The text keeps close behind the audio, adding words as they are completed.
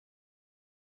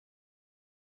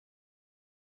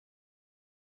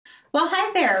Well,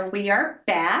 hi there. We are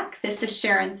back. This is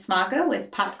Sharon Smaga with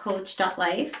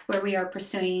popcoach.life, where we are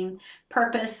pursuing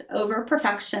purpose over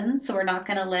perfection. So we're not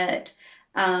going to let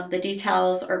the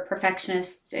details or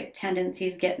perfectionistic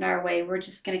tendencies get in our way. We're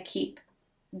just going to keep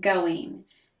going.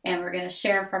 And we're going to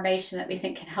share information that we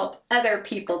think can help other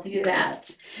people do that.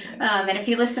 And if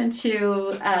you listen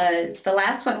to the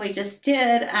last one we just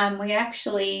did, we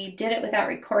actually did it without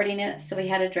recording it. So we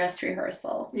had a dress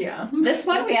rehearsal. Yeah. This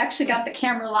one, we actually got the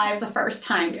camera live the first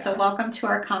time. Yeah. So welcome to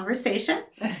our conversation.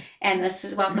 And this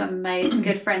is welcome my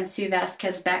good friend Sue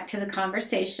Vasquez back to the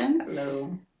conversation.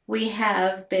 Hello. We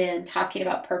have been talking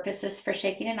about purposes for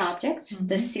shaking an object. Mm-hmm.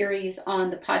 The series on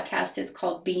the podcast is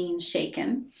called Being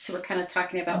Shaken. So we're kind of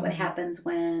talking about what happens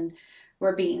when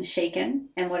we're being shaken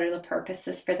and what are the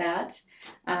purposes for that.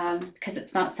 Because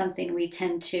it's not something we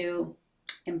tend to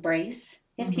embrace,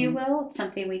 if you will. It's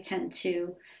something we tend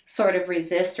to sort of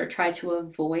resist or try to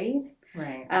avoid.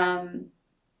 Right.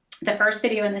 The first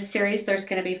video in this series, there's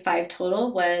going to be 5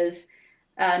 total, was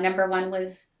number 1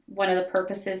 was one of the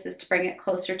purposes is to bring it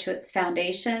closer to its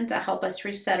foundation, to help us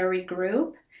reset or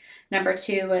regroup. Number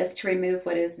 2 was to remove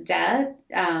what is dead.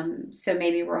 So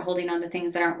maybe we're holding on to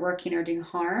things that aren't working or doing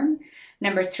harm.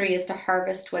 Number 3 is to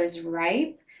harvest what is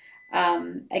ripe.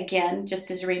 Again,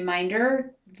 just as a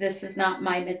reminder, this is not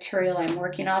my material I'm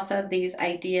working off of. These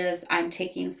ideas I'm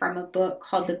taking from a book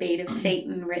called The Bait of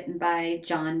Satan, written by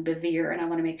John Bevere. And I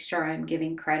want to make sure I'm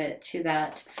giving credit to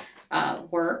that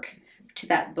work, to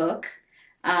that book.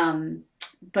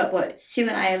 But what Sue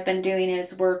and I have been doing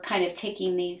is we're kind of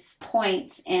taking these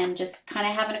points and just kind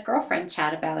of having a girlfriend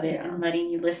chat about it and letting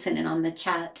you listen in on the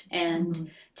chat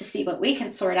and to see what we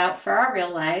can sort out for our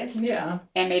real lives. Yeah.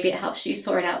 And maybe it helps you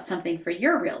sort out something for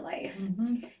your real life.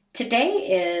 Today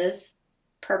is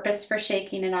purpose for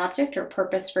shaking an object, or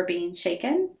purpose for being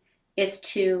shaken, is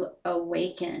to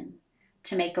awaken,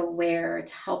 to make aware,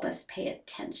 to help us pay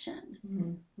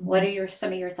attention. What are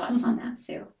some of your thoughts on that,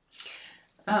 Sue?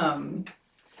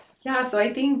 Yeah, so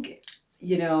I think,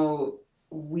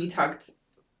 we talked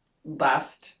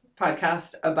last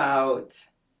podcast about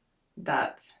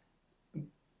that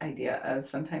idea of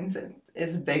sometimes it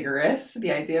is vigorous,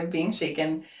 the idea of being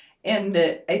shaken. And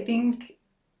I think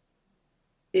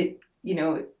it, this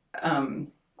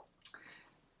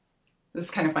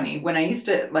is kind of funny. When I used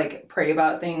to pray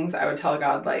about things, I would tell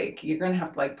God, you're going to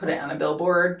have to put it on a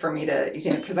billboard for me to,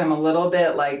 because I'm a little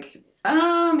bit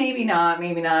maybe not.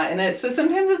 And so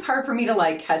sometimes it's hard for me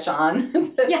to catch on.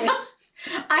 Yes.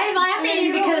 I'm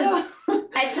laughing because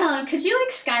I tell him, could you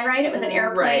skywrite it with an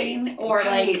airplane? Right. Or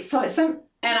so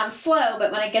and I'm slow,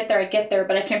 but when I get there,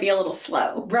 but I can be a little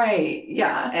slow. Right.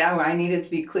 Yeah. I need it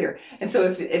to be clear. And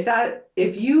so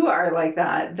if you are like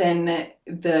that, then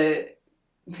the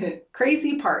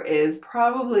crazy part is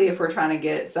probably if we're trying to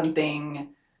get something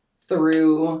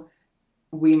through,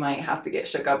 we might have to get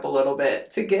shook up a little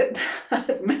bit to get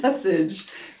that message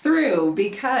through,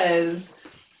 because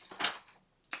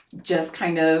just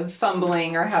kind of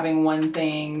fumbling or having one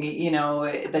thing,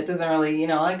 that doesn't really,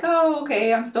 oh,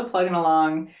 okay, I'm still plugging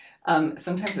along.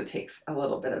 Sometimes it takes a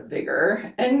little bit of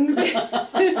vigor and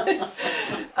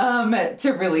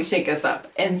to really shake us up.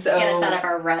 And so get us out of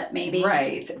our rut, maybe.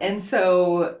 Right. And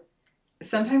so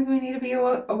sometimes we need to be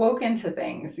awoken to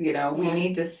things, we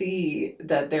need to see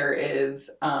that there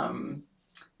is,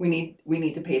 we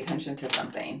need to pay attention to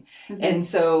something. And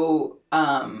so,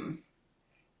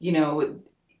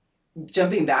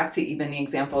 jumping back to even the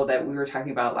example that we were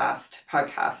talking about last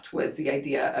podcast was the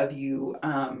idea of you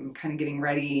kind of getting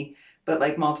ready,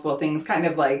 but multiple things, kind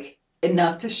of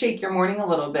enough to shake your morning a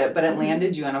little bit, but it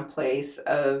landed you in a place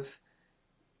of,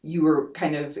 you were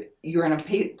in a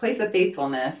place of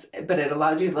faithfulness, but it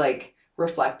allowed you to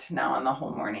reflect now on the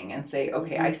whole morning and say,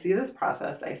 okay, I see this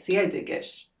process. I see I did get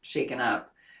shaken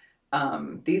up.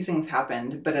 These things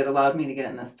happened, but it allowed me to get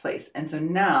in this place. And so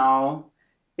now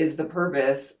is the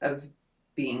purpose of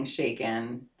being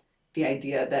shaken, the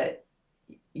idea that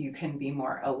you can be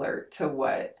more alert to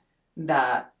what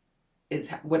is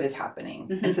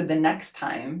happening. And so the next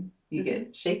time you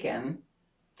get shaken,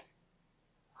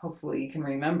 hopefully you can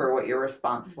remember what your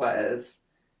response was.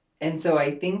 And so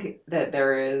I think that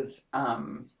there is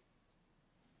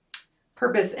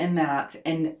purpose in that,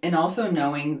 and also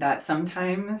knowing that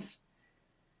sometimes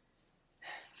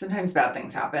bad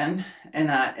things happen, and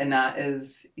that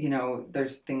is,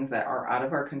 there's things that are out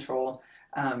of our control.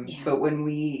 But when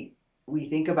we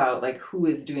think about who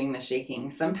is doing the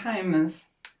shaking, sometimes,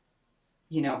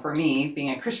 for me, being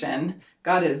a Christian,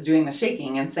 God is doing the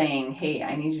shaking and saying, hey,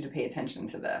 I need you to pay attention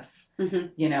to this,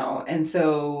 and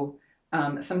so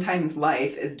sometimes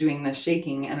life is doing this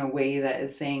shaking in a way that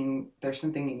is saying there's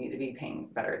something you need to be paying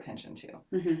better attention to.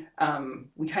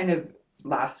 We kind of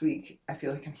last week, I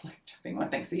feel like I'm like jumping one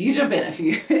thing, so you jump in if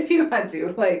you want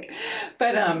to, like,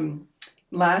 but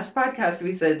last podcast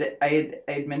we said I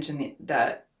had mentioned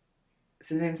that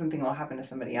sometimes something will happen to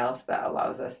somebody else that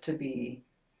allows us to be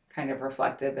kind of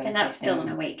reflective, and that's still an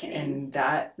awakening, and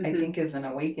that I think is an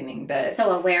awakening, that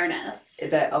so awareness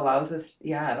that allows us,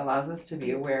 it allows us to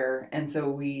be aware. And so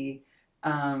we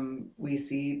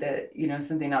see that, you know,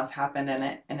 something else happened,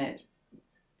 and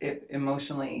it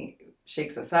emotionally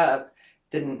shakes us up.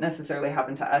 Didn't necessarily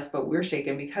happen to us, but we're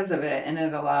shaken because of it, and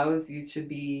it allows you to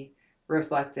be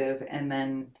reflective and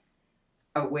then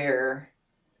aware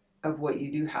of what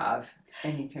you do have,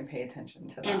 and you can pay attention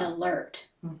to that. And alert.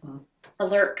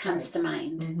 Alert comes to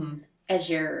mind as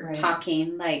you're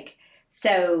talking, like,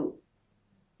 so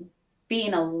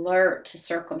being alert to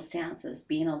circumstances,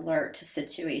 being alert to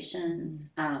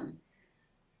situations,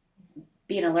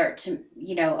 being alert to,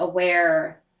 you know,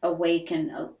 aware, awake,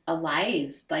 and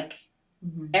alive, like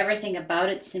everything about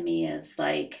it to me is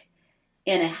like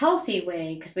in a healthy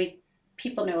way, because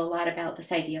people know a lot about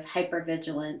this idea of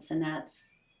hypervigilance, and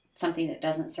that's something that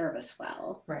doesn't serve us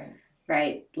well.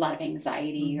 Right? A lot of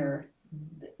anxiety or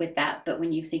with that. But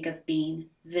when you think of being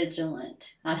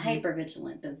vigilant, not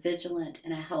hypervigilant, but vigilant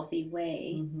in a healthy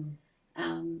way,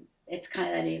 it's kind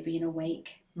of that idea of being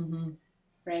awake,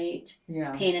 right?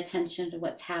 Yeah. Paying attention to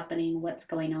what's happening, what's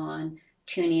going on,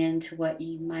 tuning in to what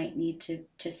you might need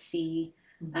to see.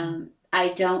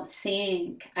 I don't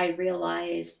think I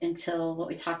realized until what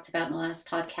we talked about in the last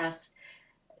podcast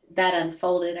that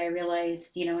unfolded. I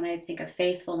realized, you know, when I think of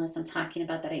faithfulness, I'm talking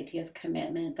about that idea of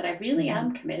commitment, that I really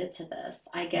am committed to this.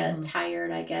 I get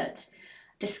tired. I get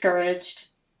discouraged.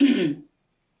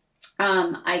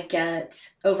 I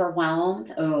get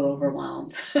overwhelmed.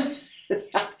 Overwhelmed.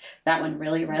 That one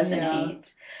really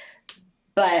resonates. Yeah.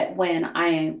 But when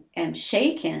I am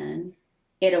shaken,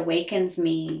 it awakens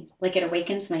me, like it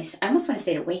awakens I almost want to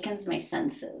say it awakens my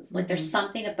senses. Like there's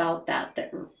something about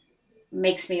that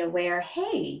makes me aware,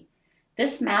 hey,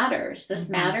 this matters. This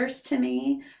matters to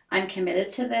me. I'm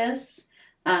committed to this.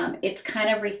 It's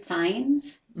kind of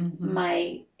refines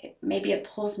maybe it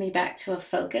pulls me back to a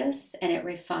focus, and it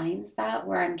refines that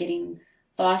where I'm getting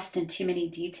lost in too many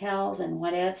details and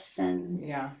what ifs and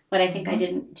what I think I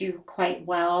didn't do quite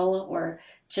well or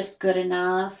just good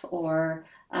enough, or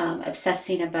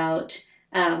obsessing about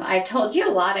I've told you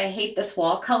a lot. I hate this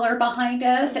wall color behind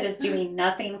us. It is doing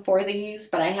nothing for these,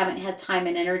 but I haven't had time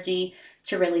and energy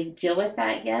to really deal with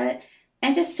that yet.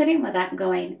 And just sitting with that and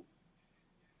going,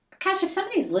 gosh, if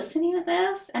somebody's listening to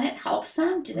this and it helps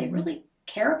them, do they really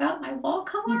care about my wall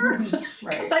color?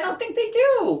 Because I don't think they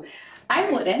do. I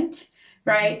wouldn't.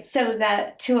 Right. So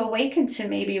that to awaken to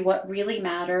maybe what really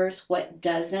matters, what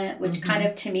doesn't, which kind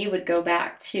of to me would go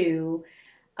back to,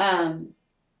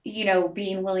 you know,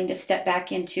 being willing to step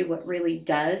back into what really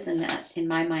does. And that in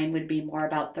my mind would be more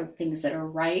about the things that are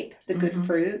ripe, the good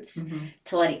fruits,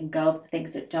 to letting go of the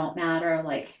things that don't matter,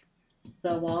 like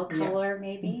the wall color,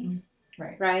 maybe.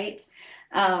 Right.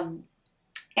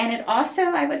 And it also,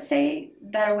 I would say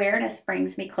that awareness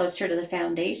brings me closer to the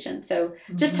foundation. So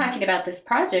just talking about this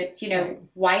project, you know,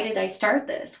 why did I start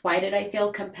this? Why did I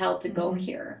feel compelled to go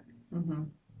here?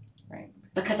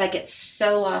 Because I get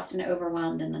so lost and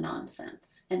overwhelmed in the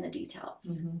nonsense, in the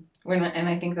details. And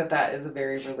I think that is a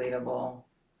very relatable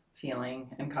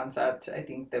feeling and concept. I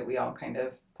think that we all kind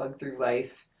of plug through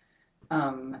life.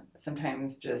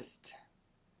 Sometimes just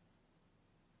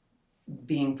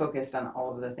being focused on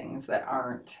all of the things that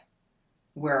aren't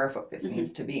where our focus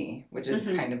needs to be, which is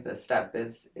kind of the step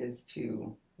is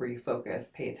to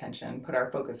refocus, pay attention, put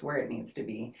our focus where it needs to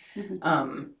be.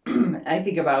 I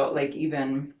think about like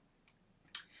even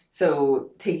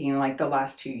so taking like the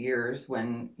last 2 years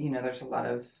when, you know, there's a lot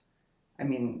of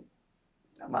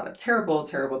terrible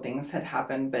things had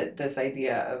happened, but this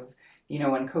idea of, you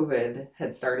know, when COVID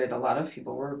had started, a lot of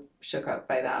people were shook up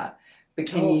by that. But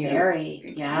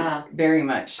very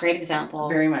much. Great example.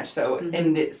 Very much so.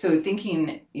 And so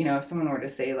thinking, you know, if someone were to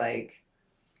say like,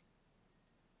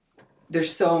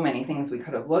 there's so many things we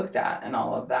could have looked at and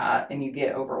all of that, and you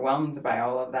get overwhelmed by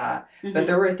all of that. But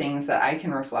there were things that I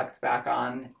can reflect back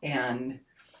on, and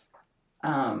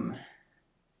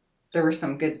there were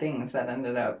some good things that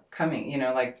ended up coming, you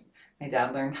know, like my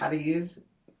dad learned how to use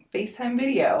FaceTime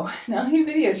video. Now he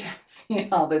video chats me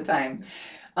all the time.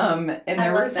 And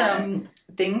there were some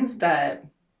things that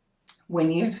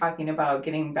when you're talking about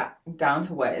getting back down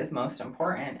to what is most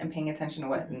important and paying attention to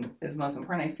what is most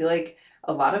important, I feel like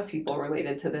a lot of people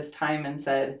related to this time and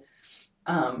said,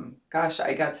 gosh,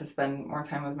 I got to spend more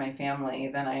time with my family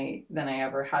than I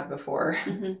ever had before.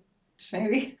 Mm-hmm.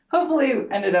 Maybe, hopefully,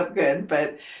 ended up good,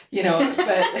 but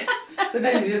but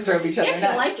sometimes you just drove each other If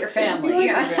nuts. you like your family, If you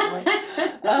yeah. like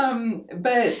your family.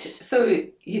 But so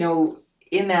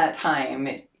in that time,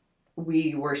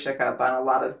 we were shook up on a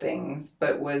lot of things.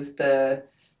 But was the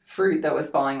fruit that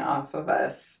was falling off of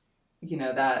us,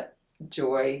 that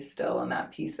joy still, and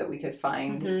that peace that we could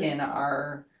find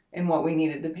Mm-hmm. in what we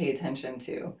needed to pay attention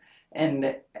to.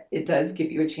 And it does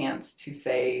give you a chance to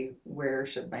say, where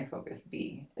should my focus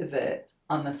be? Is it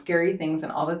on the scary things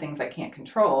and all the things I can't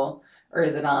control, or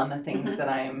is it on the things Mm-hmm. that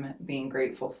I'm being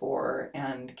grateful for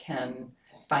and can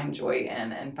find joy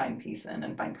in and find peace in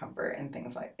and find comfort and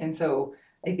things like. And so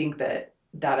I think that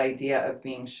idea of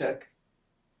being shook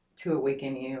to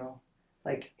awaken you,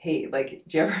 like, hey, like,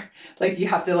 do you ever, like, you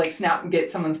have to like snap and get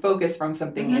someone's focus from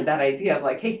something. Mm-hmm. And that idea of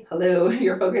like, hey, hello,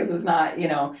 your focus is not,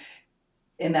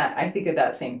 in that, I think of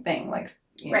that same thing, like,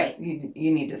 Right.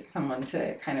 you need someone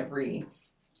to kind of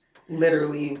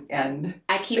literally and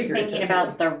I keep thinking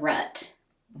about the rut,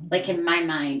 like in my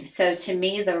mind. So to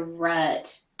me, the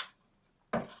rut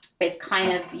is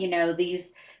kind of,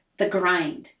 the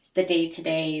grind, the day to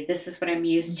day. This is what I'm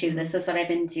used to. This is what I've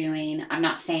been doing. I'm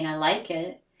not saying I like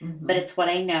it, but it's what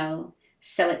I know.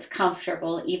 So it's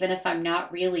comfortable, even if I'm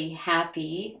not really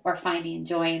happy or finding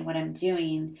joy in what I'm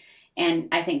doing. And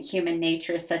I think human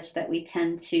nature is such that we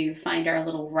tend to find our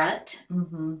little rut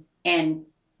and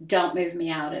don't move me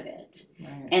out of it.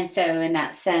 Right. And so in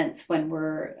that sense, when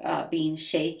we're being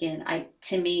shaken,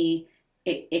 to me,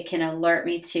 it can alert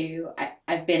me to,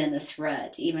 I've been in this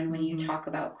rut. Even when you talk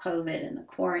about COVID and the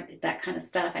quarantine, that kind of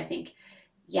stuff, I think,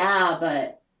 yeah,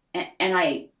 but, and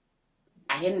I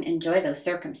didn't enjoy those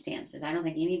circumstances. I don't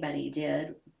think anybody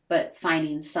did, but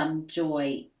finding some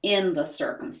joy in the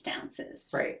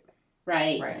circumstances. Right.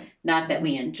 Right. Not that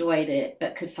we enjoyed it,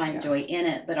 but could find joy in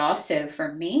it. But also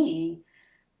for me,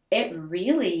 it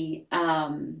really,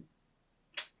 it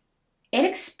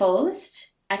exposed,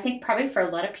 I think probably for a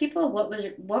lot of people, what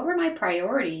were my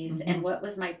priorities and what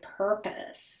was my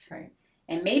purpose. Right.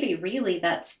 And maybe really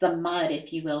that's the mud,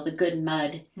 if you will, the good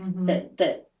mud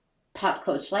that Pop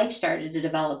Coach Life started to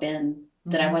develop in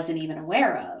that I wasn't even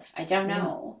aware of. I don't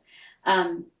know.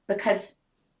 Because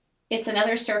it's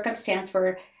another circumstance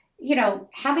where,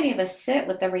 how many of us sit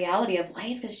with the reality of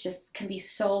life can be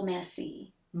so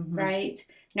messy, right?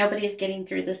 Nobody's getting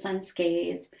through this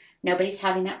unscathed. Nobody's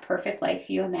having that perfect life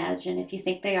you imagine. If you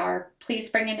think they are,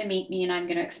 please bring them to meet me, and I'm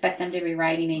going to expect them to be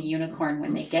riding a unicorn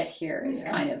when they get here is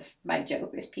kind of my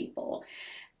joke with people.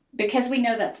 Because we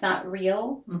know that's not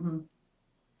real.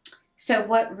 So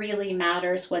what really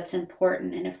matters, what's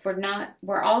important, and if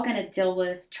we're all going to deal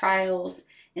with trials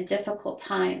and difficult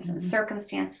times and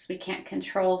circumstances we can't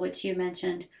control, which you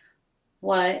mentioned,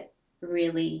 what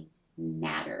really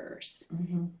matters.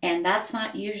 And that's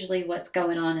not usually what's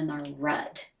going on in our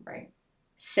rut. Right.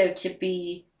 So to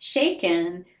be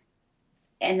shaken,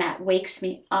 and that wakes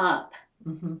me up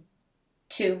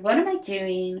to, what am I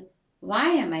doing?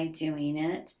 Why am I doing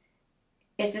it?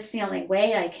 Is this the only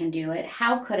way I can do it?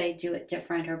 How could I do it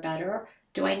different or better?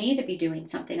 Do I need to be doing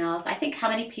something else? I think how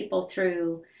many people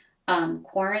through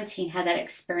quarantine had that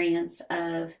experience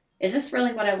of, is this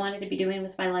really what I wanted to be doing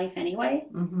with my life anyway?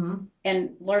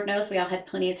 And Lord knows we all had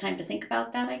plenty of time to think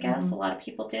about that, I guess. A lot of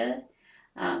people did.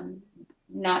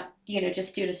 Not,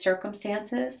 just due to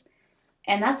circumstances.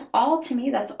 And that's all, to me,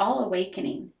 that's all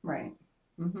awakening. Right.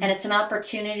 And it's an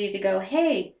opportunity to go,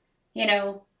 hey,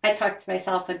 I talk to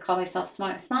myself and call myself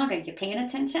smog. Are you paying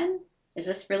attention? Is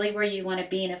this really where you want to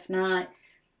be? And if not,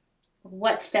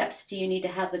 what steps do you need to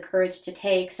have the courage to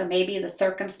take? So maybe the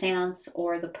circumstance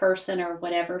or the person or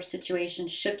whatever situation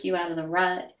shook you out of the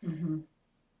rut.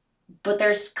 But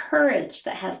there's courage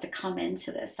that has to come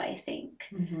into this, I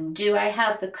think. Do I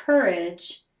have the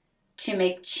courage to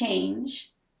make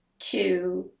change,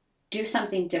 to do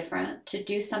something different, to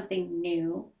do something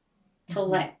new, to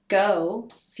let go?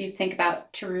 If you think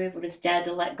about to remove what is dead,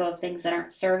 to let go of things that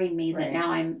aren't serving me that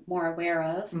now I'm more aware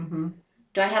of.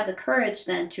 Do I have the courage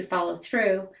then to follow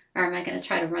through, or am I going to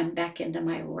try to run back into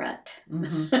my rut?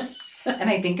 And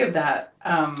I think of that,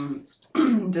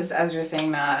 just as you're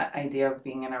saying that idea of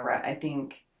being in a rut, I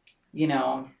think,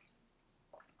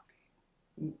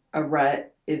 a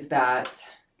rut is that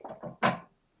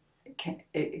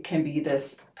it can be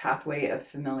this pathway of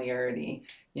familiarity,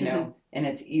 and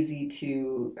it's easy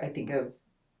to, I think of,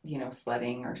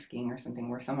 sledding or skiing or something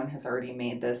where someone has already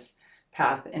made this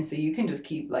path, and so you can just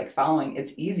keep like following.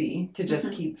 It's easy to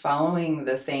just keep following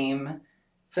the same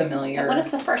familiar But what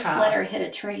if the first path. sledder hit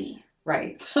a tree?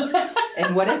 Right.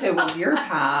 And what if it was your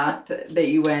path that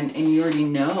you went and you already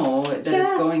know that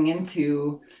it's going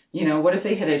into, what if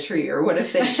they hit a tree, or what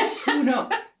if they, who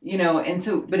knows, and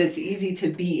so, but it's easy to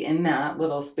be in that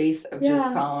little space of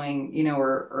just following,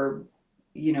 or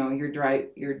you're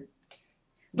driving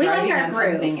on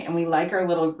something, and we like our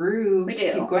little groove to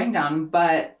keep going down,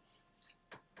 but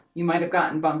you might have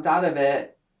gotten bumped out of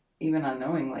it, even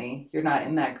unknowingly. You're not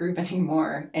in that groove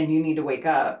anymore, and you need to wake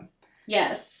up.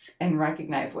 Yes. And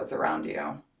recognize what's around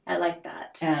you. I like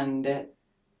that. And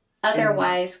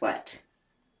otherwise, what?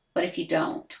 What if you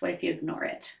don't? What if you ignore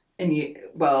it?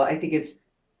 I think it's,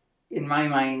 in my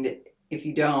mind, if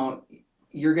you don't,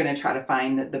 you're going to try to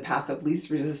find the path of least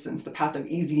resistance, the path of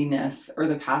easiness, or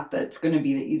the path that's going to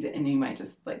be the easy, and you might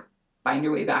just like find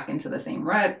your way back into the same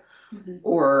rut,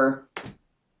 or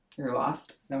you're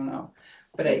lost. I don't know.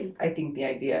 But I think the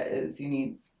idea is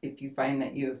if you find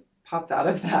that you've popped out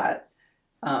of that,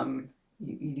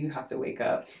 you do have to wake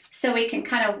up. So we can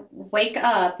kind of wake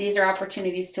up. These are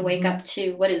opportunities to wake up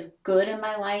to what is good in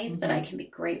my life that I can be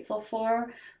grateful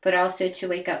for, but also to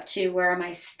wake up to where am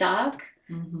I stuck?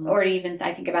 Or even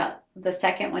I think about the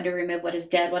second one, to remove what is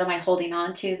dead. What am I holding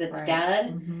on to that's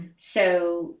dead?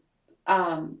 So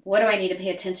what do I need to pay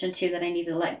attention to that I need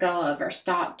to let go of or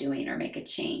stop doing or make a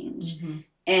change?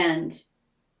 And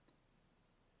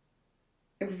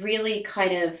really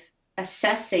kind of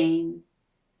assessing,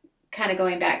 kind of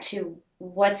going back to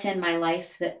what's in my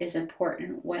life that is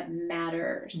important, what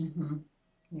matters,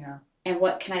 and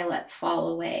what can I let fall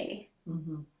away.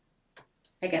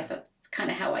 I guess that's kind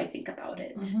of how I think about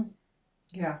it.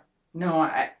 Yeah, no,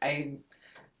 I'm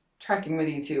tracking with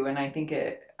you too, and I think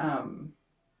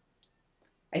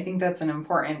I think that's an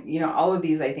important, all of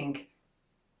these I think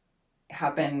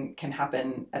can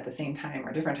happen at the same time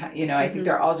or different time. I think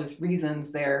they're all just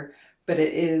reasons there, but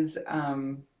it is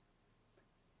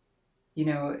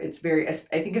it's very, I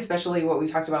think especially what we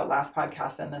talked about last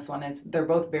podcast and this one, they're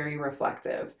both very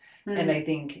reflective. And I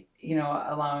think,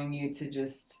 allowing you to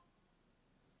just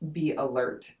be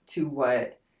alert to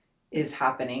what is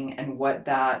happening and what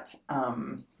that,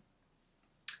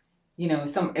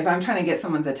 if I'm trying to get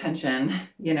someone's attention,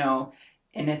 and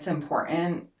it's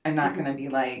important, I'm not going to be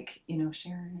like,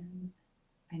 Sharon,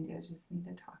 I just need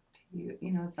to talk to you.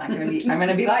 It's not going to be, I'm going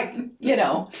to be like,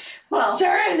 well,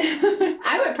 Sharon.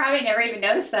 I would probably never even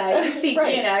notice that. You've seen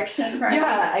me in action, right?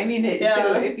 Yeah. I mean,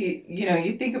 so if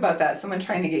you think about that, someone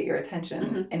trying to get your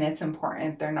attention and it's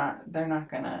important, they're not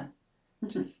going to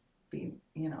just be,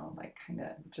 like kind of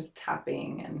just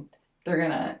tapping, and they're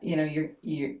gonna,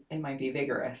 it might be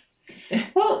vigorous.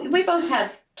 Well, we both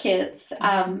have kids.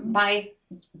 My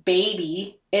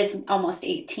baby is almost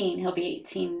 18. He'll be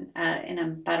 18 in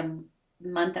about a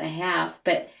month and a half.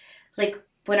 But like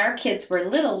when our kids were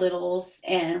littles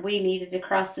and we needed to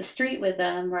cross the street with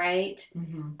them, right?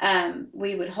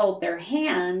 We would hold their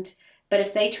hand. But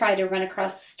if they tried to run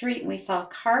across the street and we saw a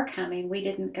car coming, we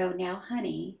didn't go, now,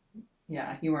 honey.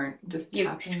 Yeah, you weren't just... You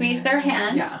squeezed their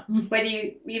hand, whether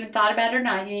you even thought about it or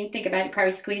not, you didn't even think about it, you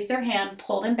probably squeezed their hand,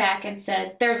 pulled him back and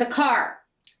said, there's a car.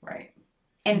 Right.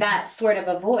 And that's sort of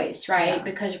a voice, right? Yeah.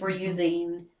 Because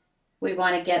we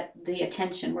want to get the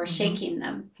attention, we're shaking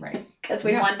them. Right. Because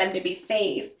we want them to be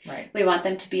safe. Right. We want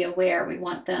them to be aware. We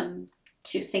want them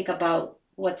to think about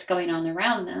what's going on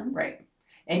around them. Right.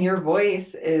 And your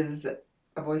voice is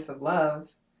a voice of love.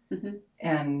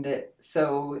 And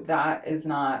so that is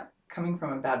not coming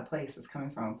from a bad place. It's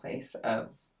coming from a place of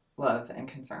love and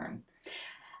concern.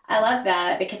 I love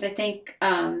that, because I think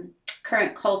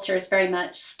current culture is very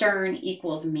much stern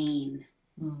equals mean,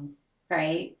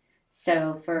 right?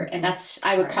 So and that's,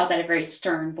 I would call that a very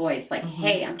stern voice, like,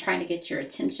 hey, I'm trying to get your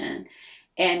attention.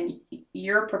 And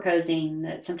you're proposing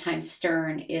that sometimes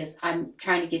stern is, I'm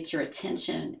trying to get your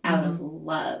attention out of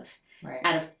love,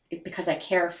 because I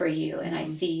care for you and I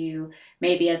see you,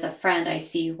 maybe as a friend, I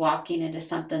see you walking into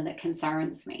something that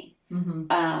concerns me.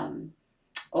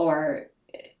 Or,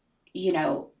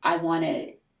 I want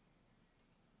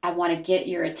to get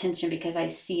your attention because I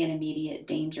see an immediate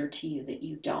danger to you that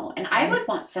you don't. And I would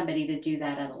want somebody to do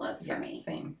that out of love for me.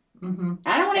 Same.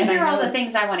 I don't want to hear all the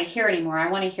things I want to hear anymore.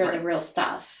 I want to hear the real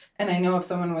stuff. And I know if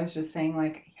someone was just saying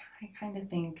like, I kind of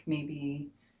think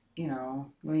maybe,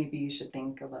 maybe you should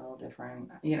think a little different,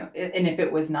 and if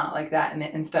it was not like that, and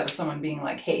instead of someone being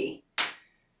like, hey,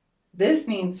 this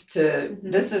needs to,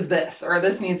 this is this, or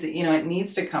this needs to, it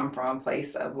needs to come from a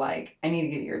place of like, I need to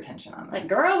get your attention on this. Like,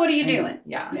 girl, what are you doing?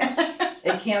 Yeah.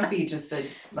 It can't be just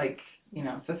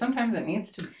so sometimes it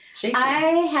needs to shake you.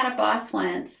 I had a boss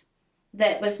once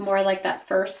that was more like that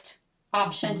first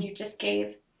option you just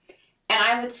gave. And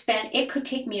I would it could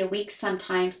take me a week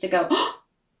sometimes to go,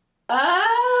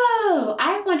 Oh,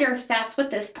 I wonder if that's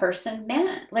what this person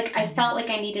meant. Like, I felt like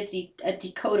I needed a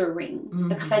decoder ring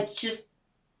because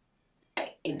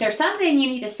there's something you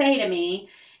need to say to me.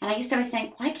 And I used to always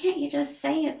think, why can't you just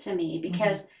say it to me?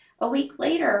 Because a week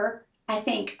later, I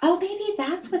think, oh, maybe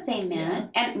that's what they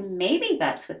meant. Yeah. And maybe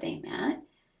that's what they meant.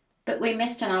 But we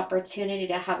missed an opportunity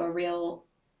to have a real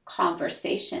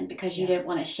conversation because you didn't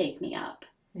want to shake me up.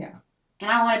 Yeah. And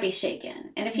I want to be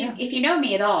shaken. And if you know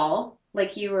me at all,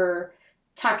 like you were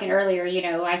talking earlier,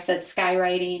 I said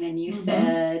skywriting and you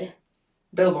said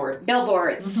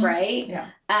billboards, right? Yeah.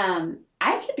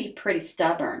 I could be pretty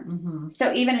stubborn.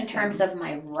 So even in terms of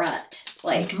my rut,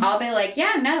 like I'll be like,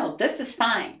 yeah, no, this is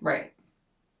fine. Right.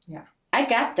 Yeah. I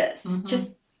got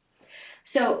this.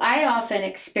 So I often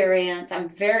experience, I'm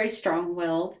very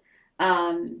strong-willed.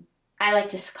 I like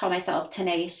to call myself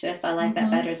tenacious. I like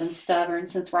that better than stubborn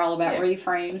since we're all about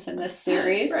reframes in this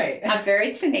series. Right. I'm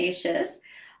very tenacious.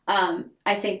 I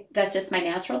think that's just my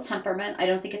natural temperament. I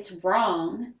don't think it's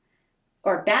wrong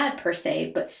or bad per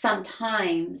se, but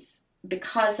sometimes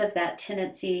because of that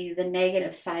tendency, the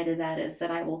negative side of that is that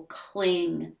I will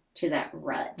cling to that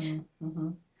rut.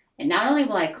 And not only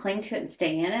will I cling to it and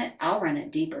stay in it, I'll run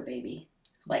it deeper, baby.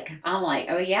 Like, I'm like,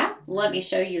 oh yeah? Let me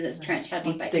show you this trench, how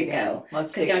deep I can go.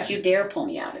 Because don't you dare pull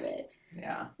me out of it.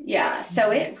 Yeah. Yeah, so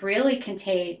it really can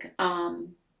take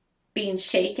being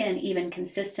shaken even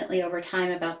consistently over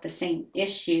time about the same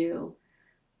issue.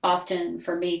 Often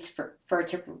for me, for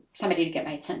somebody to get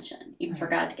my attention, even for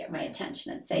God to get my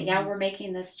attention and say, yeah, we're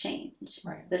making this change.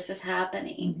 Right. This is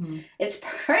happening. It's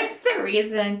part of the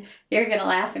reason, you're going to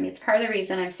laugh at me, it's part of the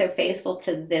reason I'm so faithful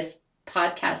to this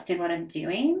podcast and what I'm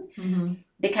doing.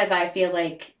 Because I feel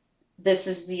like this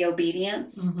is the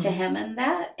obedience to him in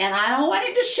that. And I don't want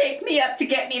him to shake me up to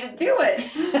get me to do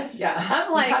it. Yeah.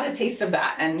 I'm like, you had a taste of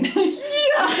that. And good,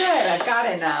 I've got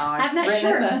it now. I'm not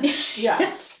sure.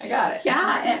 Yeah. I got it.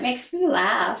 Yeah, it makes me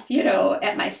laugh,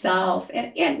 at myself,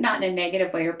 and not in a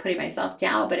negative way or putting myself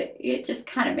down, but it just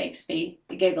kind of makes me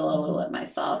giggle a little at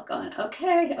myself, going,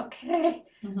 okay,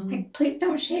 like, please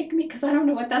don't shake me because I don't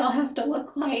know what that'll have to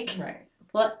look like. Right.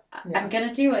 Well, I'm going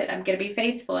to do it. I'm going to be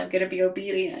faithful. I'm going to be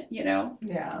obedient, Yeah.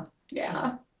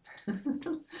 Yeah.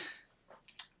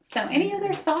 So any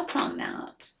other thoughts on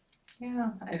that?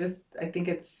 Yeah, I think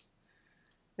it's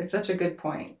such a good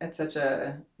point. It's such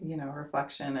a,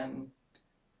 reflection and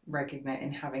recognize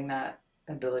and having that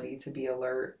ability to be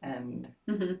alert and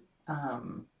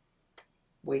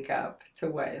wake up to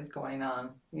what is going on.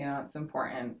 It's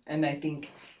important. And I think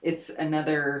it's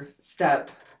another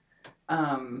step.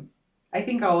 I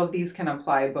think all of these can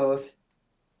apply both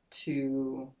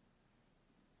to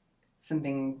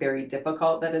something very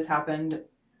difficult that has happened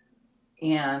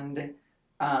and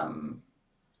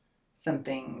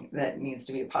something that needs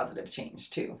to be a positive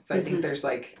change too. So I think there's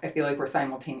I feel like we're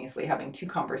simultaneously having two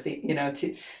conversations,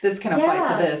 this can apply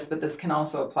to this, but this can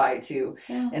also apply to,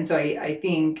 and so I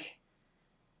think,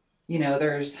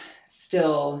 there's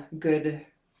still good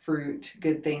fruit,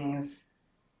 good things,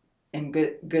 and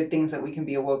good things that we can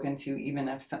be awoken to, even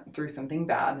if through something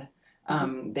bad,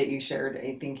 that you shared,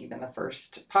 I think even the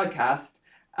first podcast,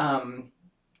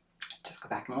 just go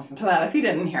back and listen to that if you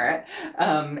didn't hear it.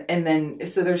 And then,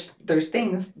 so there's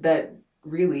things that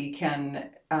really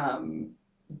can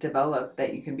develop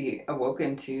that you can be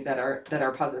awoken to that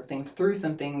are positive things through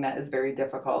something that is very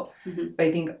difficult. But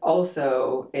I think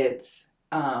also it's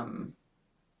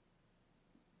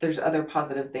there's other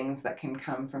positive things that can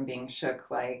come from being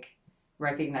shook, like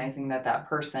recognizing that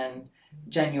person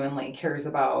genuinely cares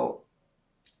about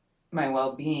my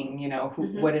well-being,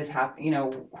 what is happening,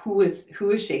 who is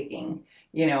shaking,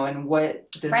 and what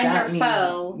does Friend that or mean?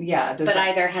 Foe, but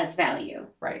either has value,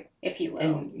 right? If you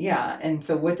will. And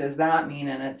so what does that mean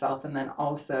in itself? And then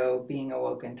also being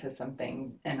awoken to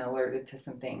something and alerted to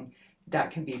something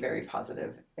that can be very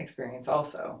positive experience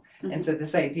also. And so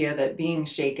this idea that being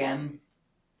shaken,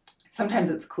 sometimes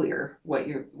it's clear what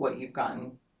you've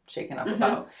gotten shaken up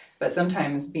about, but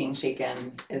sometimes being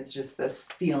shaken is just this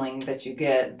feeling that you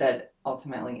get that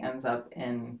ultimately ends up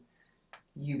in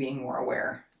you being more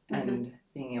aware and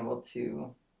being able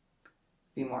to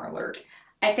be more alert.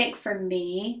 I think for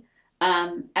me,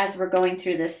 as we're going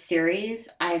through this series,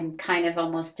 I'm kind of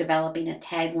almost developing a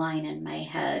tagline in my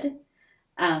head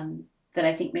that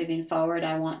I think moving forward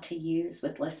I want to use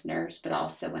with listeners, but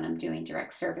also when I'm doing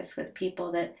direct service with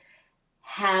people, that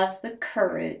have the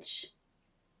courage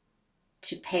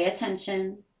to pay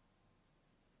attention,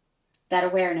 that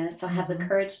awareness. So have the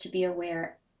courage to be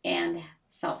aware and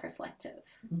self-reflective.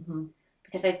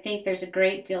 Because I think there's a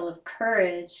great deal of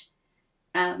courage.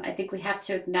 I think we have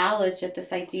to acknowledge that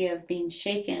this idea of being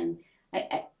shaken,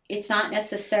 it's not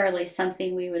necessarily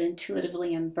something we would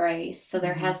intuitively embrace. So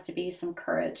there has to be some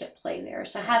courage at play there.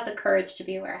 So have the courage to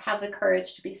be aware, have the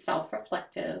courage to be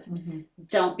self-reflective.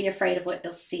 Don't be afraid of what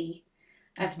you'll see.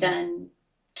 I've done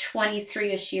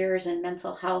 23-ish years in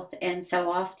mental health, and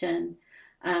so often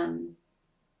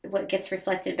what gets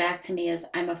reflected back to me is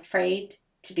I'm afraid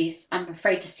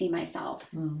to see myself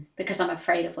because I'm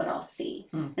afraid of what I'll see.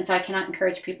 And so I cannot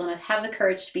encourage people enough. Have the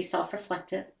courage to be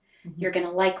self-reflective. You're going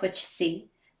to like what you see.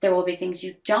 There will be things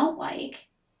you don't like,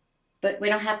 but we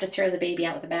don't have to throw the baby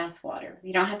out with the bathwater.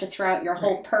 You don't have to throw out your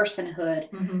whole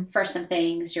personhood for some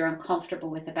things you're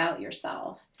uncomfortable with about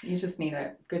yourself. You just need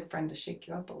a good friend to shake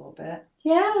you up a little bit.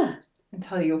 Yeah. And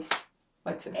tell you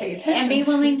what to pay attention and be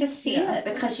willing to see it,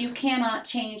 because you cannot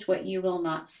change what you will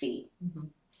not see.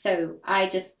 So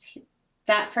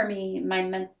that for me,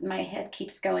 my head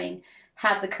keeps going,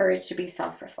 have the courage to be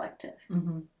self-reflective.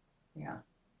 Yeah.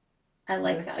 I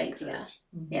like that idea.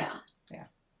 Yeah. Yeah.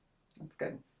 That's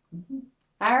good.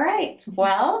 All right.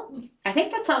 Well, I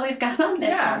think that's all we've got on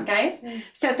this one, guys.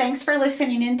 So thanks for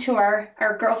listening into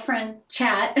our girlfriend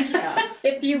chat,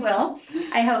 if you will.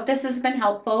 I hope this has been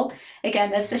helpful.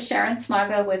 Again, this is Sharon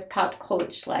Smaga with Pop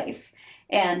Coach Life,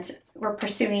 and we're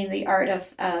pursuing the art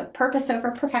of purpose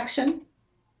over perfection.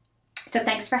 So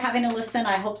thanks for having a listen.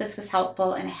 I hope this was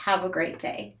helpful, and have a great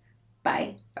day.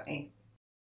 Bye. Bye.